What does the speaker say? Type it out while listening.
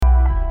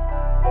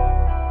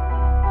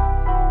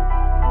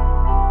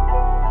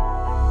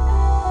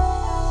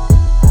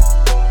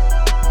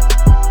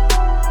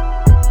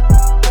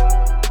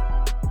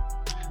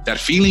That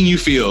feeling you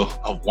feel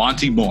of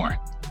wanting more,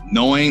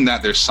 knowing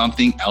that there's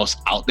something else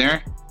out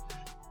there,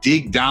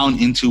 dig down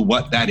into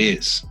what that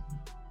is.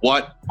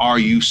 What are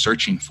you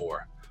searching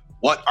for?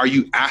 What are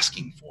you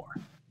asking for?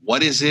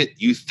 What is it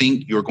you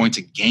think you're going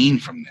to gain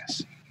from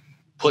this?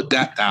 Put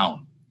that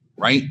down.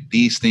 Write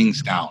these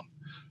things down.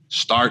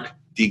 Start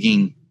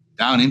digging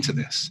down into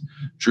this.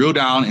 Drill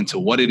down into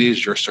what it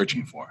is you're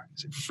searching for.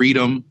 Is it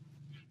freedom?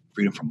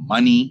 Freedom from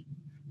money?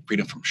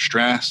 Freedom from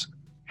stress?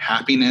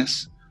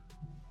 Happiness?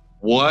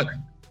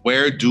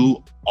 Where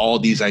do all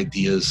these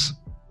ideas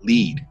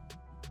lead?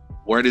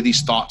 Where do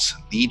these thoughts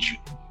lead you?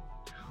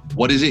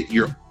 What is it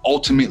you're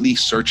ultimately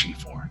searching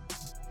for?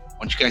 I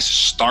want you guys to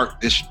start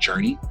this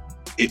journey.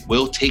 It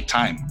will take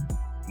time,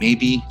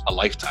 maybe a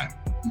lifetime.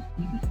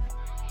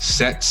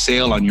 Set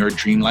sail on your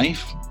dream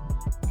life,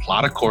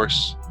 plot a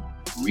course,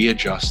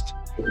 readjust,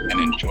 and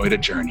enjoy the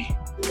journey.